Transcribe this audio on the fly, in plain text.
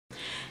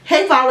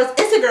Hey followers,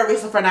 it's your girl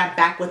Reese LaFleur and I'm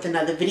back with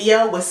another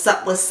video. What's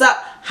up, what's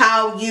up?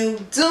 How you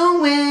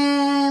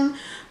doing?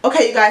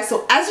 Okay you guys,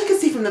 so as you can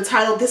see from the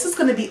title, this is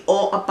going to be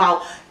all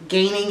about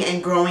gaining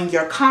and growing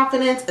your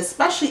confidence,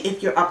 especially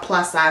if you're a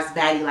plus size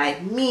baddie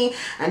like me.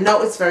 I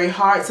know it's very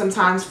hard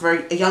sometimes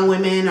for young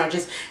women or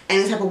just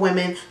any type of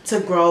women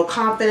to grow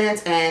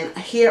confidence, and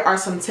here are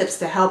some tips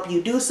to help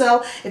you do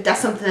so. If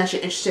that's something that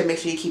you're interested in, make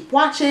sure you keep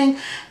watching.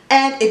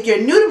 And if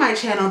you're new to my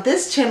channel,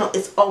 this channel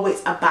is always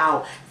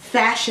about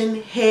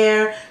fashion,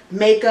 hair,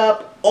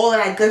 makeup, all of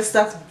that good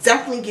stuff.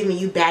 Definitely giving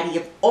you baddie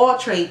of all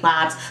trade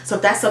bobs. So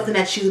if that's something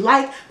that you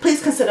like,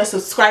 please consider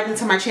subscribing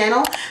to my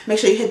channel. Make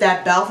sure you hit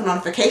that bell for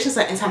notifications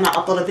so anytime I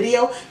upload a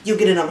video, you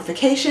get a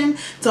notification.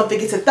 Don't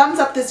forget to thumbs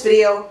up this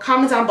video,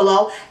 comment down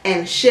below,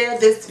 and share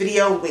this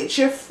video with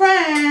your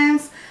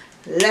friends.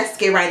 Let's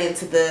get right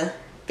into the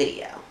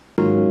video.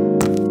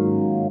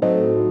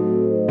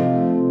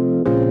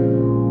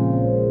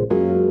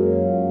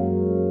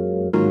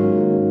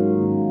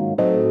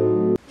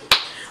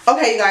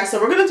 Okay you guys, so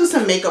we're going to do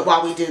some makeup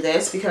while we do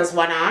this because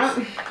why not?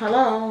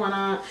 Hello, why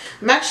not?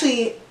 I'm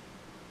actually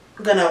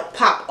going to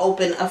pop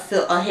open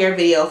a hair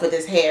video for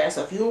this hair.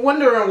 So if you're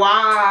wondering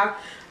why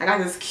I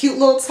got this cute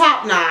little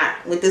top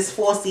knot with this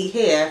 4C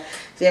hair,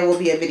 there will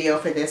be a video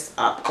for this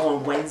up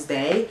on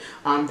Wednesday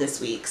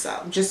this week.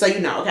 So just so you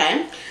know,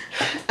 okay?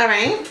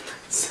 Alright,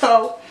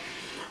 so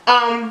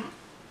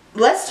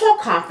let's talk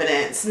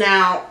confidence.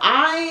 Now,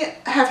 I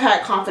have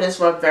had confidence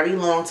for a very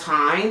long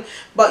time,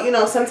 but you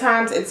know,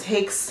 sometimes it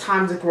takes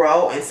time to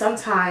grow, and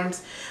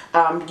sometimes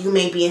you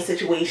may be in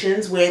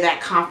situations where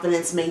that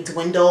confidence may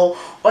dwindle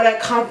or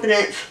that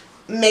confidence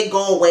may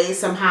go away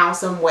somehow,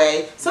 some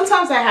way.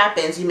 Sometimes that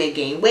happens. You may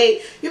gain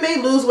weight, you may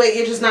lose weight,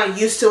 you're just not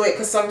used to it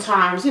because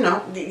sometimes, you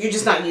know, you're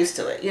just not used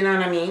to it. You know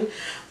what I mean?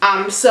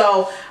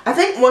 So I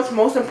think what's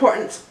most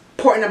important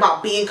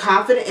about being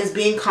confident is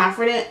being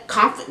confident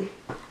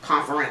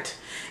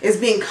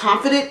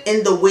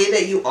in the way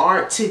that you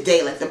are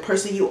today, like the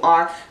person you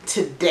are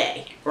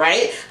today,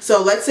 right?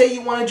 So let's say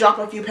you want to drop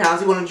a few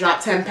pounds, you want to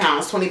drop 10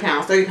 pounds, 20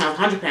 pounds, 30 pounds,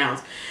 100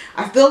 pounds.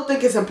 I still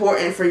think it's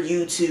important for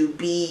you to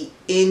be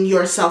in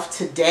yourself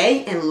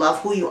today and love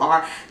who you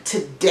are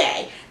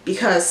today,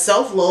 because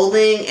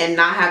self-loathing and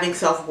not having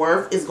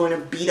self-worth is going to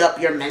beat up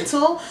your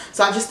mental.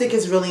 So I just think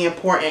it's really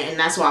important, and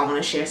that's why I want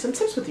to share some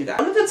tips with you guys.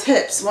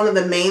 One of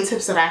the main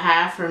tips that I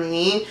have for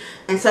me,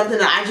 and something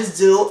that I just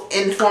do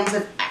in forms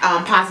of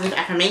positive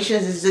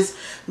affirmations, is just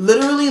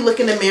literally look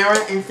in the mirror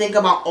and think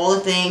about all the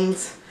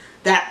things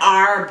that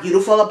are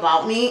beautiful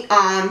about me.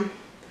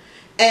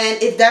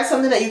 And if that's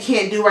something that you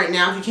can't do right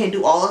now, if you can't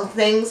do all of the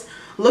things,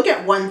 look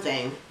at one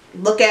thing.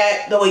 Look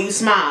at the way you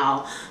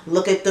smile.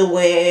 Look at the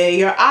way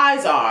your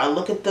eyes are.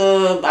 Look at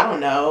the, I don't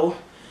know,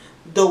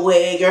 the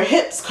way your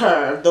hips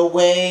curve. The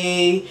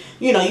way,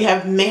 you know, you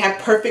may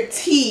have perfect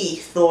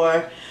teeth.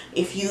 Or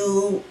if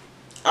you,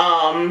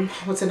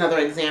 what's another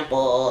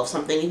example of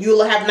something? If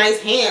you have nice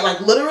hands,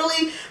 like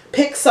literally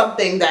pick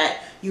something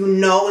that you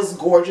know is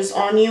gorgeous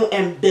on you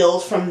and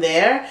build from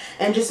there,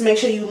 and just make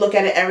sure you look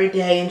at it every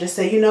day and just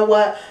say, you know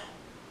what,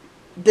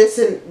 this,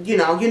 and you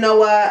know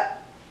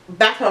what,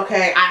 that's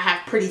okay, I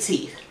have pretty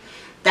teeth.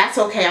 That's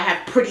okay, I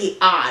have pretty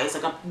eyes,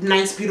 like a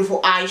nice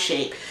beautiful eye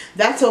shape.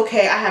 That's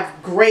okay, I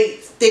have great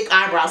thick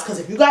eyebrows, because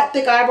if you got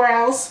thick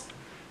eyebrows,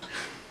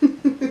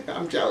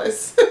 I'm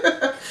jealous.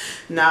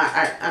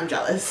 I'm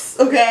jealous.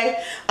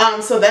 Okay,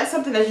 so that's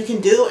something that you can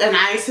do, and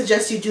I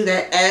suggest you do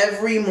that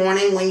every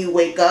morning when you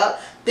wake up.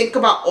 Think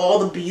about all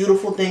the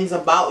beautiful things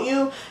about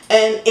you,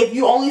 and if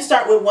you only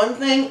start with one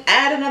thing,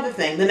 add another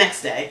thing the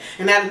next day,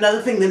 and add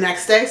another thing the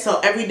next day. So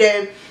every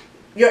day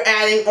you're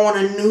adding on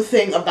a new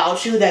thing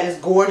about you that is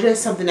gorgeous,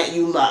 something that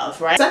you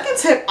love, right? Second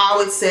tip I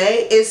would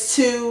say is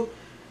to,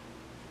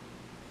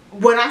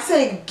 when I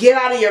say get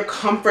out of your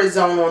comfort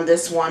zone on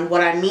this one,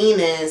 what I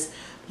mean is,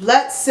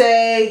 let's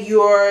say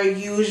you're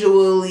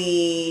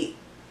usually,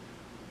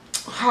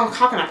 how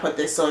can I put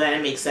this so that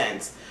it makes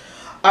sense?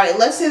 Alright,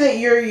 let's say that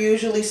you're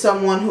usually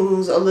someone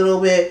who's a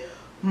little bit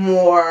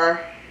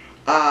more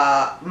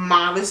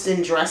modest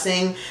in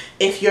dressing.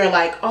 If you're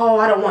like, oh,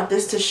 I don't want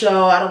this to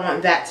show, I don't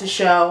want that to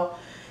show.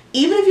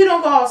 Even if you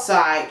don't go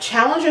outside,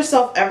 challenge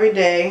yourself every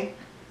day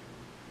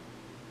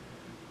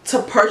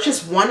to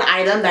purchase one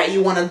item that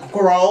you want to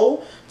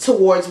grow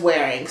towards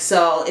wearing.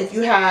 So if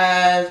you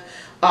have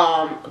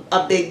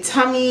a big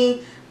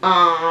tummy,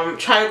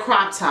 try a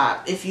crop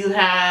top. If you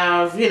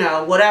have, you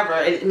know, whatever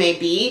it may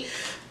be,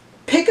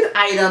 pick an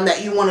item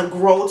that you want to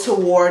grow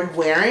toward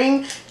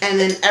wearing, and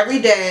then every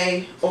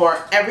day or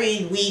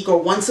every week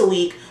or once a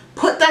week,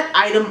 put that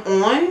item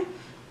on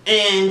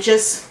and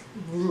just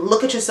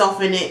look at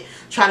yourself in it.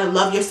 Try to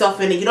love yourself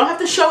in it. You don't have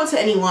to show it to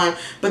anyone,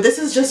 but this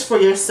is just for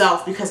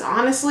yourself, because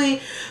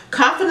honestly,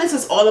 confidence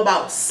is all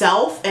about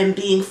self and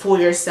being for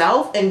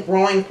yourself and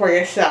growing for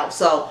yourself.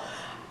 So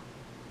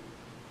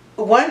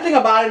one thing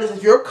about it is,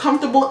 if you're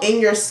comfortable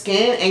in your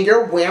skin and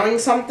you're wearing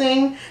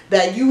something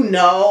that you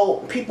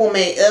know people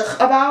may ugh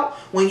about,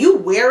 when you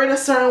wear it a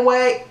certain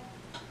way,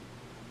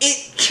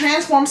 it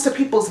transforms to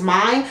people's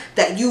mind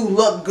that you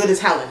look good as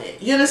hell in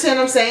it. You understand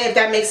what I'm saying? If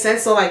that makes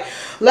sense. So like,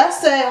 let's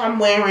say I'm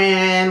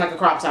wearing like a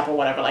crop top or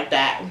whatever like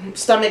that,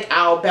 stomach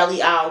out,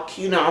 belly out,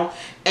 you know,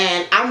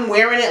 and I'm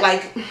wearing it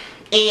like,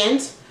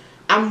 and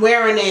I'm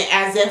wearing it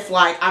as if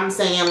like I'm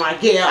saying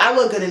like, yeah, I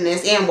look good in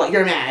this, and what,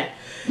 you're mad.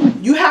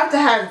 You have to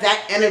have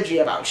that energy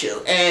about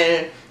you.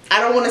 And I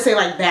don't want to say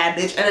like bad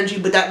bitch energy,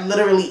 but that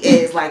literally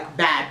is like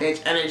bad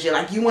bitch energy.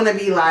 Like, you want to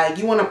be like,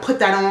 you want to put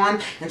that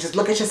on and just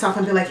look at yourself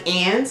and be like,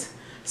 and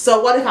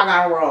so what if I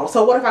got a roll?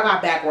 So what if I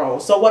got back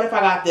rolls? So what if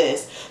I got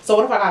this? So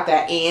what if I got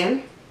that?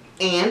 And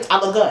I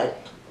look good.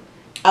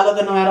 I look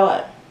good no matter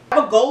what.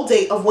 Have a goal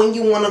date of when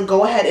you want to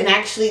go ahead and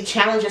actually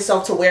challenge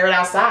yourself to wear it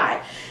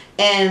outside.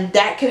 And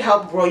that could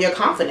help grow your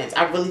confidence.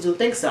 I really do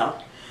think so.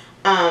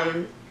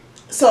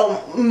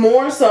 So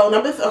more so,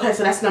 okay,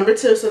 so that's number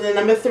 2. So then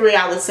number 3,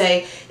 I would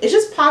say, it's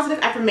just positive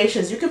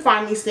affirmations. You can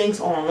find these things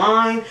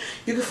online.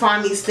 You can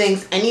find these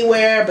things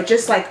anywhere, but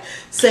just like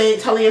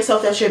telling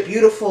yourself that you're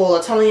beautiful,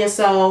 or telling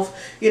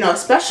yourself, you know,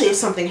 especially if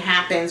something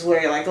happens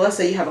where, like, let's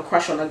say you have a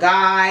crush on a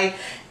guy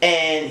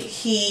and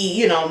he,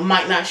 you know,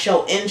 might not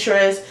show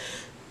interest.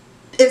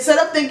 Instead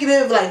of thinking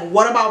of like,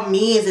 what about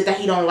me? Is it that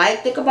he don't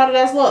like? Think about it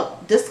as,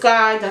 look, this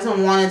guy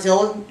doesn't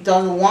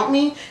want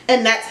me,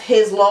 and that's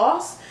his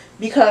loss.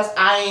 Because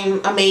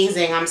I'm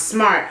amazing, I'm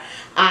smart,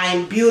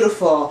 I'm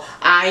beautiful,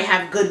 I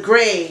have good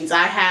grades,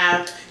 I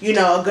have, you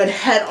know, a good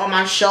head on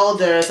my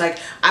shoulders, like,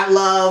 I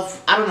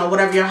love, I don't know,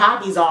 whatever your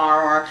hobbies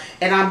are,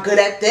 and I'm good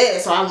at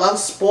this, or I love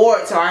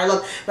sports, or I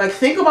love, like,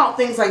 think about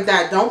things like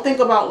that. Don't think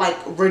about, like,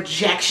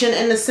 rejection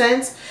in a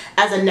sense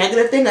as a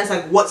negative thing, that's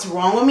like, what's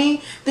wrong with me?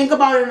 Think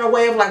about it in a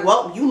way of like,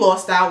 well, you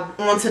lost out,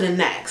 on to the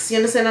next. You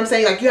understand what I'm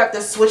saying? Like, you have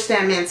to switch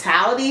that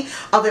mentality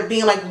of it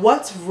being like,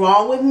 what's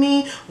wrong with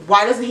me?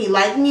 Why doesn't he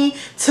like me?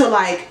 To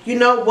like, you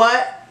know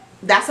what?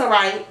 That's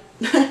alright.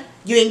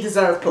 You ain't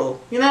deserve poo.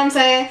 You know what I'm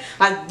saying?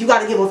 Like, you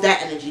gotta give off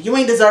that energy. You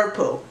ain't deserve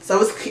poo.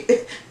 So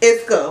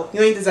it's cool.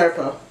 You ain't deserve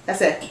poo.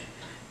 That's it.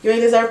 You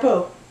ain't deserve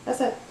poo. That's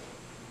it.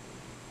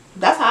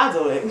 That's how I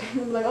do it.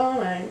 I'm like,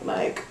 alright.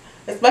 Like,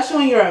 especially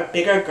when you're a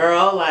bigger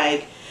girl,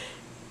 like,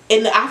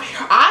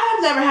 I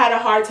have never had a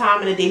hard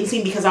time in a dating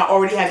scene because I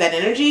already have that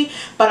energy.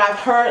 But I've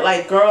heard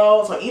like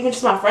girls or even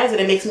just my friends, and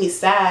it makes me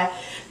sad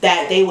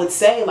that they would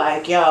say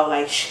like, yo,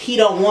 like, he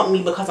don't want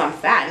me because I'm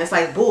fat. And it's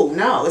like, boo,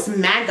 no. It's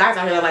mad guys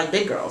out here that like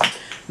big girls.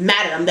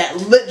 Mad at them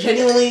that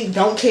genuinely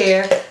don't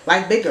care,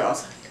 like big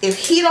girls. If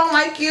he don't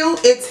like you,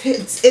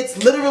 it's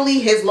literally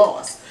his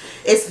loss.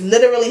 It's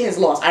literally his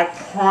loss. I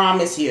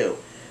promise you.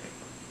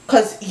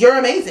 Because you're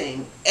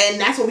amazing.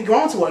 And that's what we're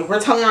growing toward. We're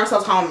telling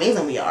ourselves how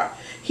amazing we are.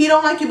 He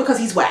don't like you because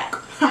he's whack.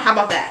 How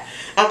about that?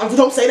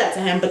 Don't say that to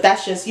him, but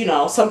that's just, you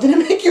know, something to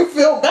make you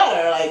feel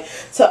better. Like,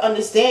 to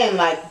understand,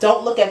 like,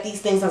 don't look at these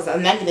things as a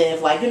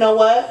negative. Like, you know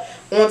what?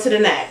 On to the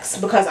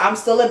next. Because I'm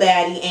still a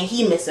baddie and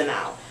he missing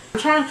out.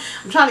 I'm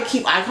trying to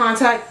keep eye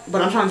contact,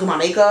 but I'm trying to do my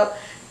makeup.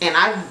 And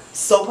I'm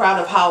so proud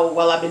of how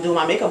well I've been doing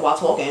my makeup while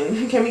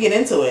talking. Can we get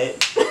into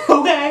it?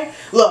 Okay?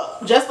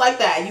 Look, just like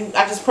that.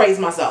 I just praise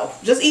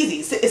myself. Just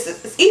easy.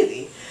 It's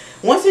easy.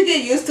 Once you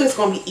get used to it, it's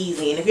going to be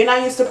easy. And if you're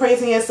not used to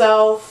praising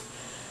yourself,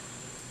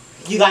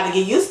 you got to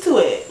get used to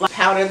it. Like,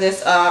 powder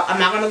this up. I'm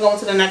not going to go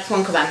into the next one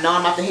because I know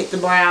I'm about to hit the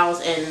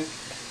brows. And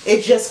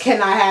it just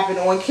cannot happen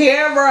on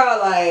camera.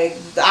 Like,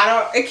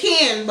 it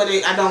can, but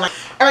I don't like.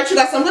 Alright, you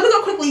guys, so I'm going to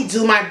go quickly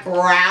do my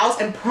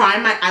brows and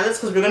prime my eyelids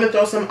because we're going to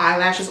throw some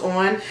eyelashes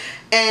on.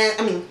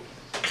 And,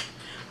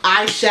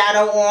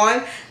 eyeshadow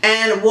on,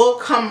 and we'll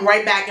come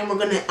right back and we're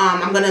gonna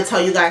I'm gonna tell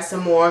you guys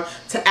some more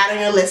to add on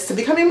your list to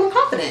becoming more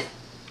confident.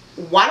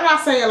 Why did I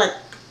say it like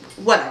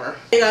whatever?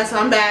 Hey guys, so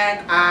I'm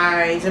back.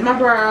 I did my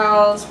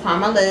brows,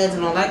 primed my lids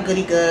and all that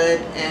goody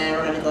good, and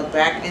we're gonna go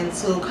back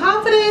into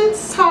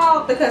confidence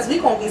talk because we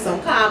gonna be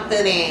some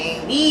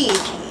confident.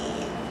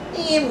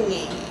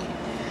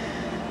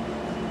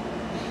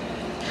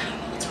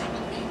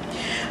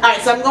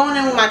 Alright, so I'm going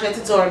in with my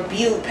JetAdore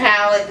Beaute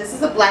palette. This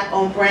is a black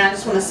owned brand. I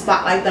just want to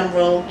spotlight them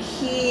real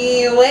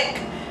quick.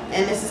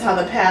 And this is how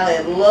the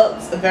palette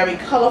looks. Very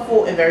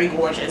colorful and very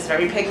gorgeous.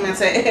 Very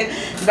pigmented.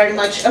 Very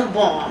much a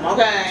bomb,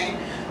 okay?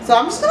 So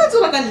I'm just going to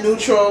do like a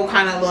neutral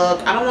kind of look.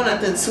 I don't want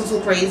nothing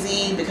too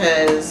crazy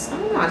because, I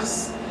don't know,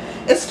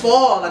 it's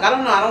fall. Like, I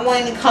don't know. I don't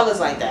want any colors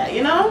like that,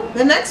 you know?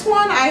 The next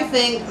one I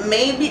think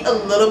may be a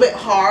little bit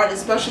hard,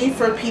 especially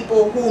for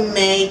people who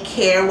may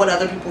care what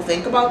other people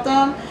think about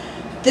them.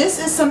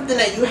 This is something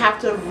that you have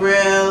to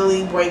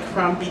really break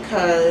from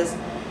because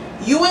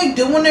you ain't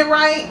doing it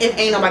right if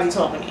ain't nobody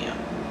talking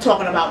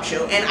about you.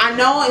 And I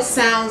know it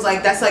sounds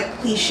like that's like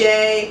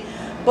cliche,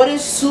 but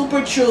it's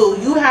super true.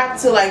 You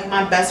have to, like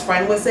my best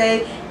friend would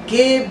say,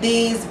 give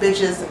these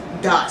bitches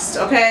dust,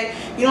 okay?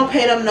 You don't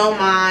pay them no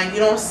mind. You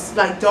don't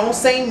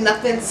say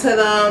nothing to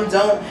them.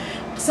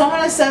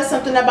 Someone that says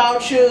something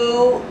about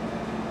you,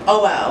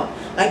 oh well.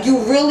 Like, you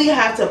really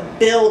have to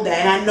build that,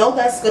 and I know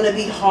that's going to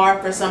be hard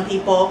for some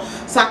people,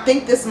 so I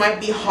think this might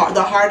be the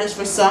hardest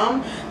for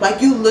some. Like,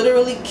 you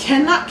literally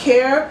cannot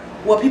care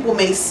what people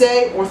may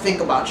say or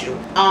think about you.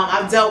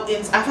 I've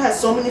had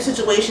so many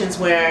situations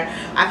where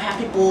I've had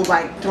people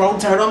like throw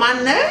dirt on my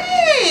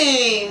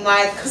name,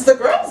 like, cause the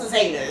girls is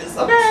haters,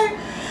 okay?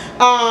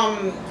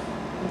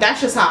 That's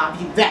just how I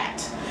view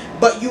that.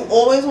 But you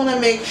always want to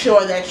make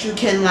sure that you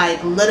can,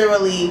 like,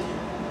 literally,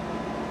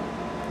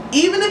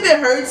 even if it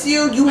hurts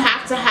you, you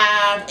have to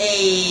have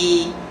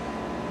a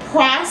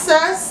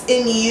process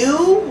in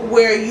you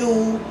where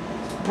you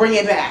bring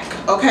it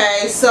back,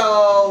 okay?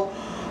 So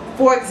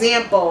for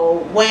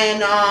example,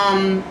 when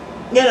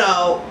you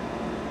know,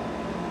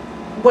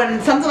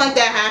 when something like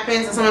that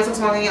happens and someone talks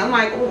about me, I'm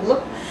like, oh,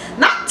 look,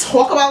 not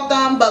talk about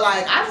them, but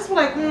like, I just be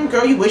like,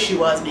 girl, you wish you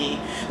was me,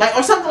 like,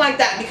 or something like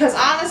that. Because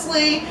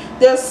honestly,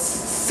 there's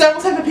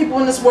several types of people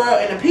in this world,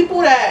 and the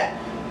people that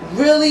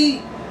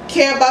really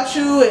care about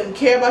you and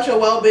care about your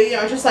well-being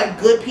are just like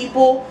good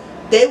people.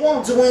 They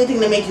won't do anything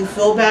to make you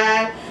feel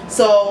bad.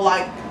 So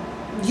like,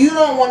 you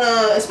don't want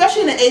to,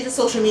 especially in the age of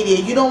social media,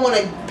 you don't want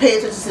to pay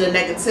attention to the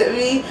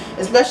negativity,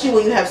 especially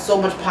when you have so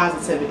much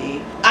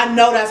positivity. I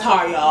know that's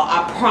hard, y'all,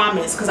 I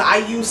promise, because I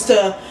used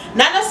to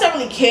not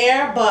necessarily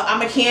care, but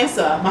I'm a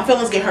Cancer. My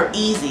feelings get hurt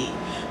easy.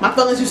 My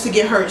feelings used to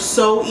get hurt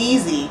so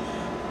easy.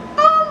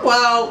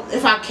 Well,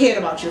 if I cared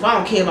about you, if I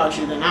don't care about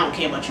you, then I don't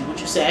care about you,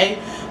 what you say.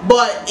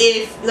 But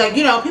if, like,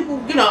 you know,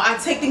 people, you know, I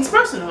take things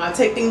personal, I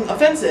take things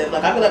offensive.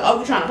 Like, I be like, oh,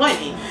 you're trying to play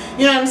me.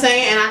 You know what I'm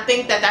saying? And I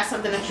think that that's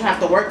something that you have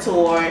to work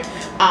toward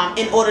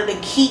in order to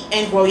keep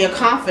and grow your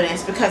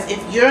confidence. Because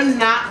if you're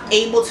not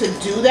able to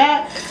do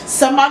that,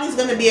 somebody's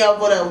going to be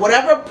able to,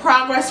 whatever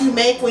progress you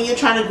make when you're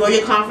trying to grow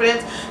your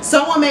confidence,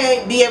 someone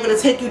may be able to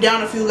take you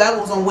down a few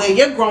levels on where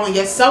you're growing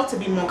yourself to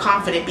be more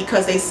confident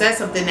because they said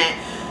something that,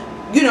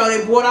 you know,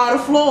 they brought out a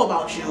flaw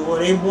about you, or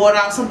they brought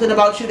out something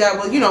about you that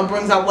will, you know,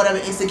 brings out whatever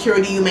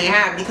insecurity you may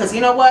have. Because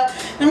you know what?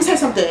 Let me tell you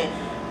something.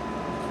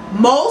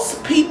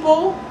 Most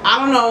people, I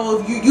don't know,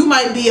 if you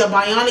might be a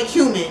bionic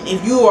human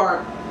if you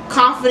are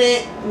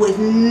confident with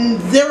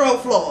zero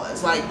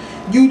flaws. Like,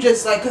 you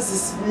just, like,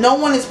 because no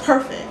one is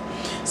perfect.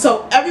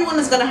 So everyone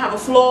is going to have a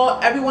flaw.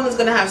 Everyone is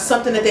going to have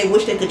something that they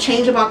wish they could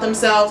change about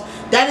themselves.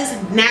 That is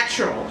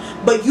natural.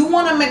 But you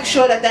want to make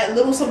sure that that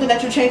little something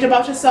that you change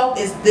about yourself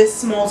is this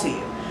small to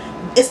you.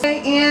 It's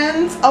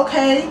and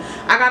okay,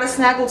 I got a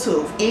snaggle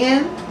tooth,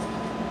 and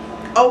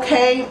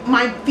okay,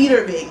 my feet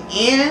are big,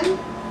 and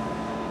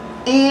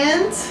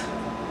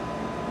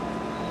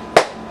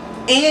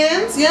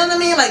you know what I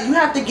mean? Like, you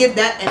have to give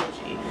that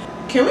energy.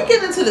 Can we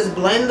get into this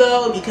blend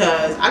though?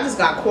 Because I just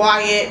got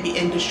quiet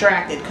and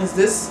distracted because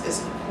this is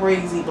a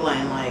crazy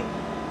blend. Like,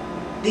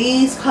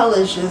 these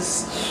colors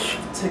just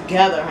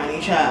together,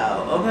 honey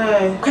child.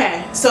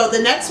 Okay, so the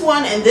next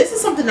one, and this is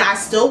something that I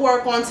still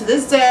work on to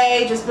this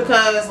day just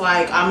because,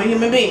 like, I'm a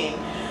human being.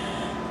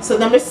 So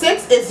number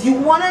 6 is you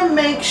want to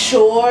make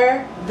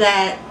sure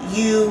that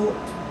you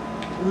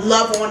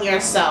love on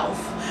yourself.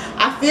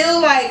 I feel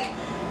like,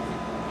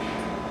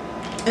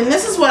 and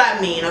this is what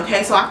I mean,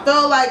 okay? So I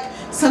feel like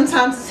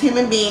sometimes as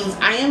human beings,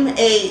 I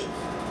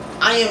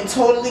am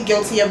totally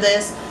guilty of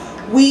this.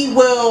 We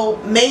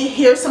may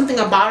hear something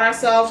about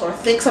ourselves or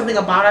think something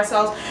about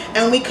ourselves,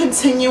 and we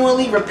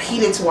continually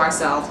repeat it to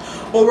ourselves,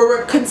 or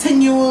we're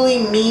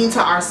continually mean to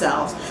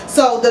ourselves.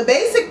 So the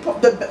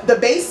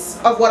base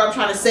of what I'm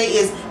trying to say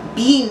is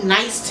being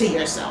nice to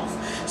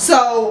yourself.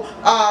 So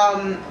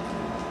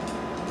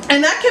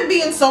and that can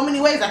be in so many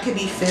ways. That could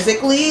be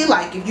physically,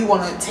 like if you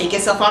want to take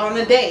yourself out on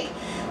a date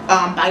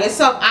by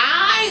yourself.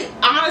 I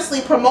honestly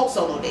promote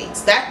solo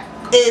dates. That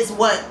is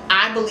what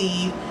I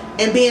believe.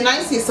 And being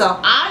nice to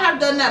yourself. I have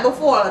done that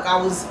before. Like,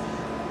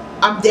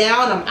 I'm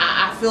down,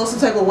 I feel some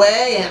type of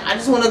way, and I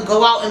just want to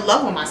go out and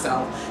love on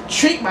myself,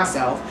 treat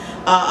myself,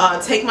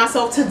 take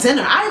myself to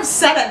dinner. I have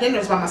sat at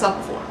dinners by myself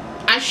before.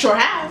 I sure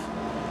have.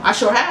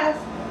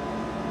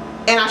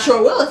 And I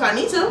sure will if I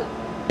need to.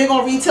 You're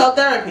going to retail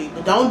therapy,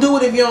 but don't do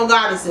it if you don't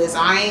got it, sis.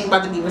 I ain't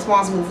about to be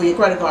responsible for your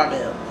credit card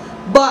bill.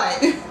 But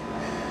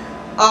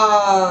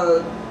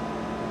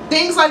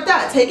things like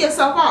that. Take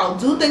yourself out.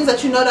 Do things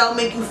that you know that will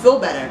make you feel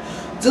better.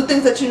 Do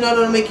things that you know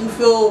that will make you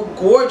feel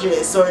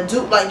gorgeous, or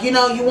do, like, you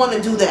know, you want to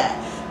do that.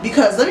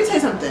 Because let me tell you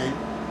something.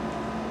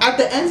 At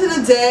the end of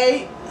the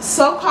day,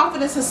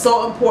 self-confidence is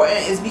so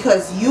important, is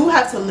because you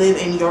have to live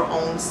in your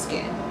own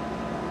skin.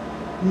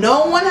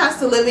 No one has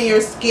to live in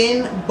your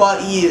skin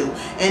but you.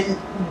 And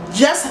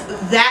just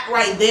that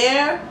right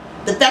there,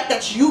 the fact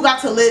that you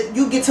get to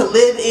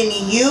live in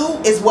you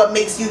is what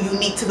makes you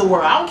unique to the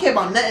world. I don't care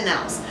about nothing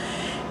else.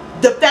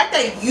 The fact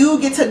that you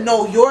get to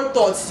know your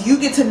thoughts, you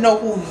get to know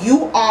who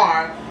you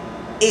are,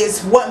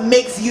 is what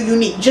makes you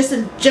unique.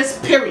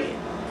 Just period.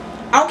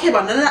 I don't care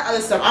about none of that other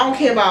stuff. I don't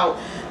care about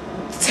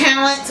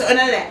talent or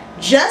none of that.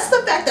 Just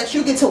the fact that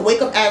you get to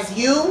wake up as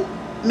you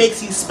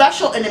makes you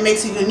special, and it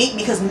makes you unique,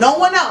 because no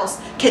one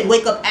else can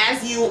wake up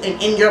as you and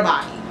in your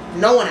body.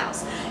 No one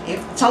else.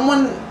 If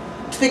someone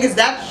figures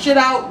that shit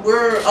out,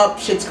 we're up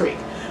shit's creek.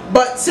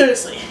 But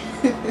seriously,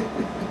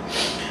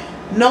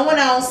 no one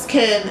else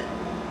can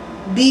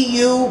be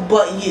you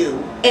but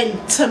you.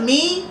 And to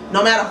me,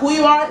 no matter who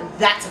you are,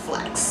 that's a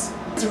flex.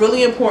 it's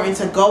really important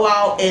to go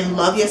out and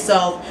love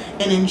yourself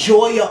and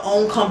enjoy your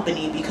own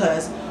company,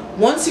 because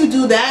once you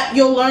do that,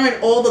 you'll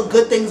learn all the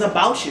good things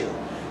about you.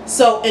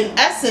 So in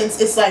essence,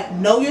 it's like,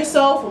 know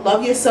yourself,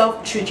 love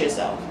yourself, treat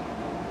yourself.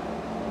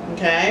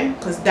 Okay?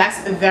 Because that's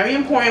very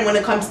important when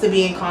it comes to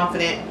being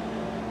confident,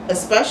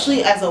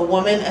 especially as a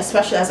woman,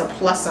 especially as a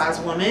plus size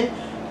woman.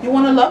 You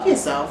want to love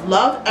yourself.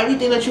 Love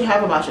everything that you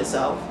have about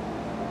yourself.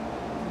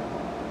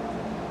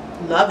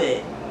 Love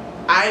it.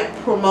 I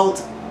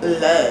promote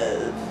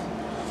love.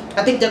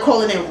 I think they're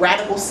calling it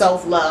radical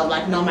self-love.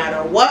 Like, no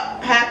matter what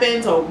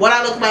happens or what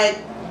I look like,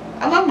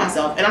 I love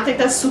myself. And I think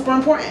that's super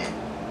important.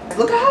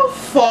 Look at how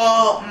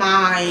fall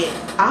my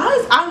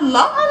eyes. I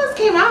love how this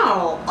came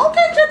out.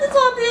 Okay, check this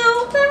out,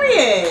 you.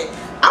 Period.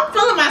 I'm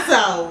feeling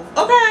myself.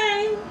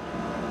 Okay.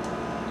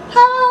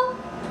 Hello.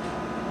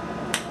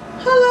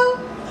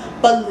 Hello.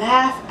 But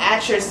laugh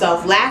at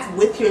yourself. Laugh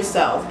with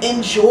yourself.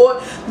 Enjoy.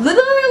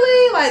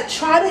 Literally, like,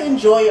 try to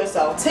enjoy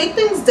yourself. Take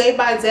things day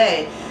by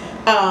day.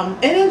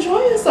 And enjoy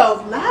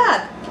yourself.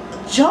 Laugh.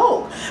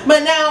 Joke.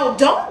 But now,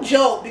 don't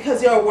joke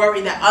because you're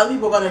worried that other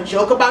people are going to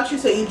joke about you,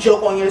 so you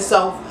joke on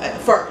yourself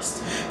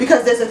first.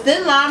 Because there's a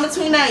thin line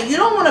between that. You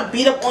don't want to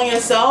beat up on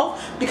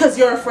yourself because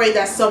you're afraid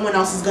that someone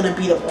else is going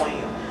to beat up on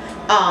you.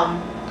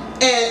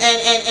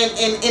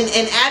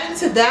 And adding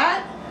to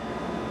that,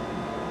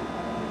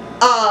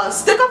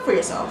 stick up for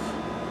yourself.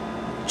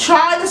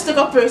 Try to stick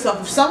up for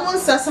yourself. If someone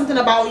says something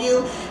about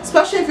you,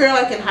 especially if you're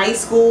like in high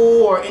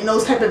school or in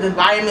those type of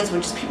environments where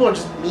just people are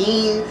just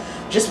mean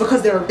just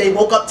because they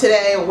woke up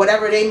today or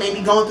whatever they may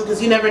be going through,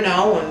 because you never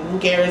know and who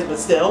cares, but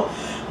still,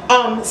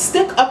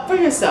 stick up for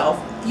yourself.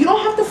 You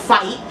don't have to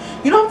fight.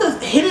 You don't have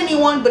to hit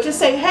anyone, but just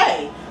say,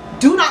 hey,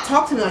 do not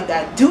talk to me like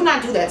that. Do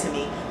not do that to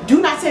me.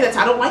 Do not say that.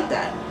 I don't like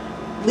that.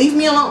 Leave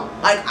me alone.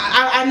 Like,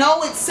 I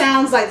know it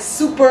sounds like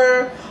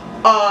super,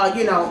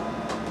 you know,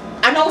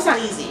 I know it's not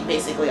easy,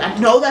 basically. I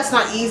know that's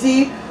not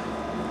easy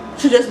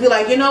to just be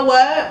like, you know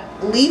what?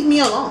 Leave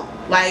me alone.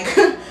 Like,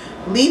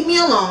 leave me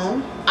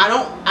alone. I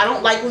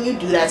don't like when you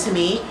do that to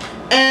me.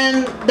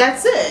 And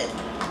that's it.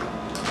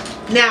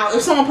 Now,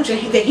 if someone puts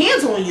their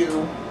hands on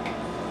you,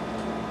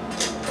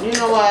 you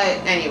know what?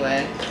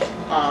 Anyway,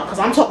 because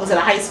I'm talking to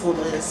the high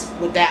schoolers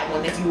with that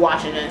one, if you're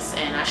watching this,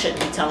 and I shouldn't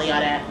be telling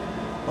y'all that.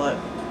 But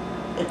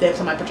if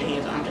somebody put your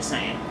hands on, I'm just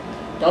saying.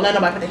 Don't let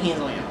nobody put their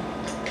hands on you.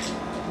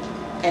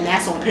 And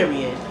that's on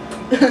period.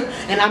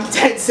 And I'm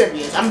dead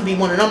serious. I'm gonna be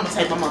one of them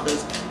type of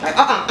mothers. Like,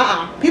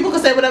 people can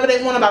say whatever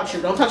they want about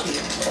you. Don't touch me.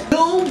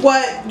 Do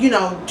what, you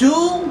know,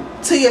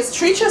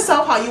 treat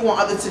yourself how you want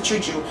others to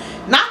treat you.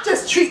 Not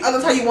just treat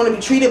others how you want to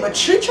be treated, but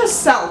treat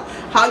yourself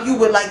how you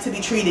would like to be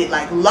treated.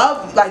 Like,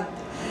 love, like,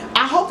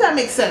 I hope that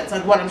makes sense,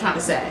 like what I'm trying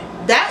to say.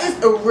 That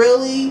is a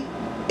really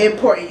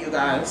important, you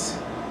guys.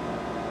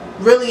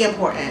 Really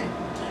important.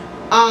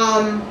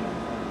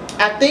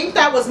 I think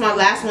that was my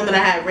last one that I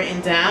had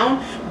written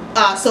down.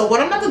 So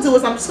what I'm about to do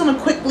is I'm just gonna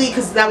quickly,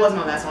 because that was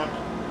my last one.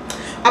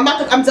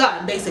 I'm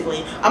done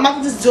basically. I'm about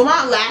to just do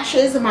my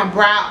lashes and my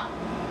brow.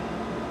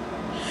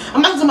 I'm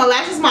about to do my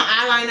lashes, my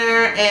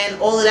eyeliner,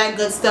 and all of that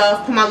good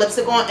stuff. Put my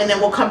lipstick on, and then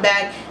we'll come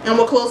back and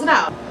we'll close it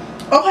out.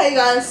 Okay,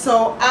 guys.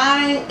 So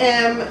I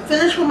am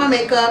finished with my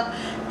makeup.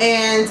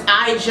 And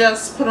I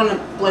just put on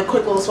a like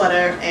quick little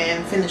sweater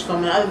and finished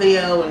filming another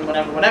video and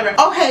whatever.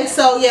 Okay,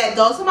 so yeah,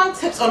 those are my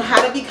tips on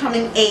how to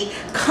becoming a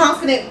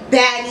confident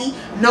baddie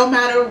no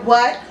matter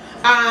what.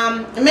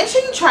 Make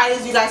sure you try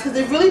these, you guys, because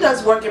it really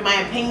does work in my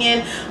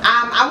opinion.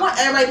 I want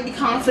everybody to be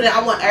confident.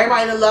 I want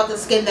everybody to love the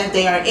skin that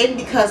they are in,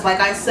 because like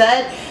I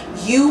said,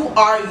 you're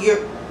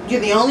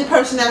the only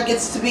person that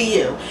gets to be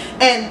you.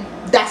 And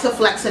that's a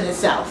flex in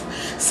itself.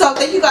 So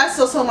thank you guys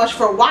so much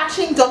for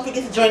watching. Don't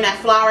forget to join that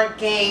flower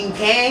gang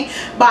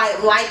by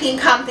liking,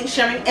 commenting,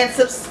 sharing, and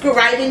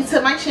subscribing to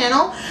my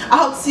channel. I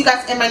hope to see you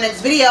guys in my next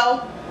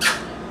video.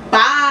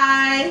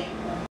 Bye.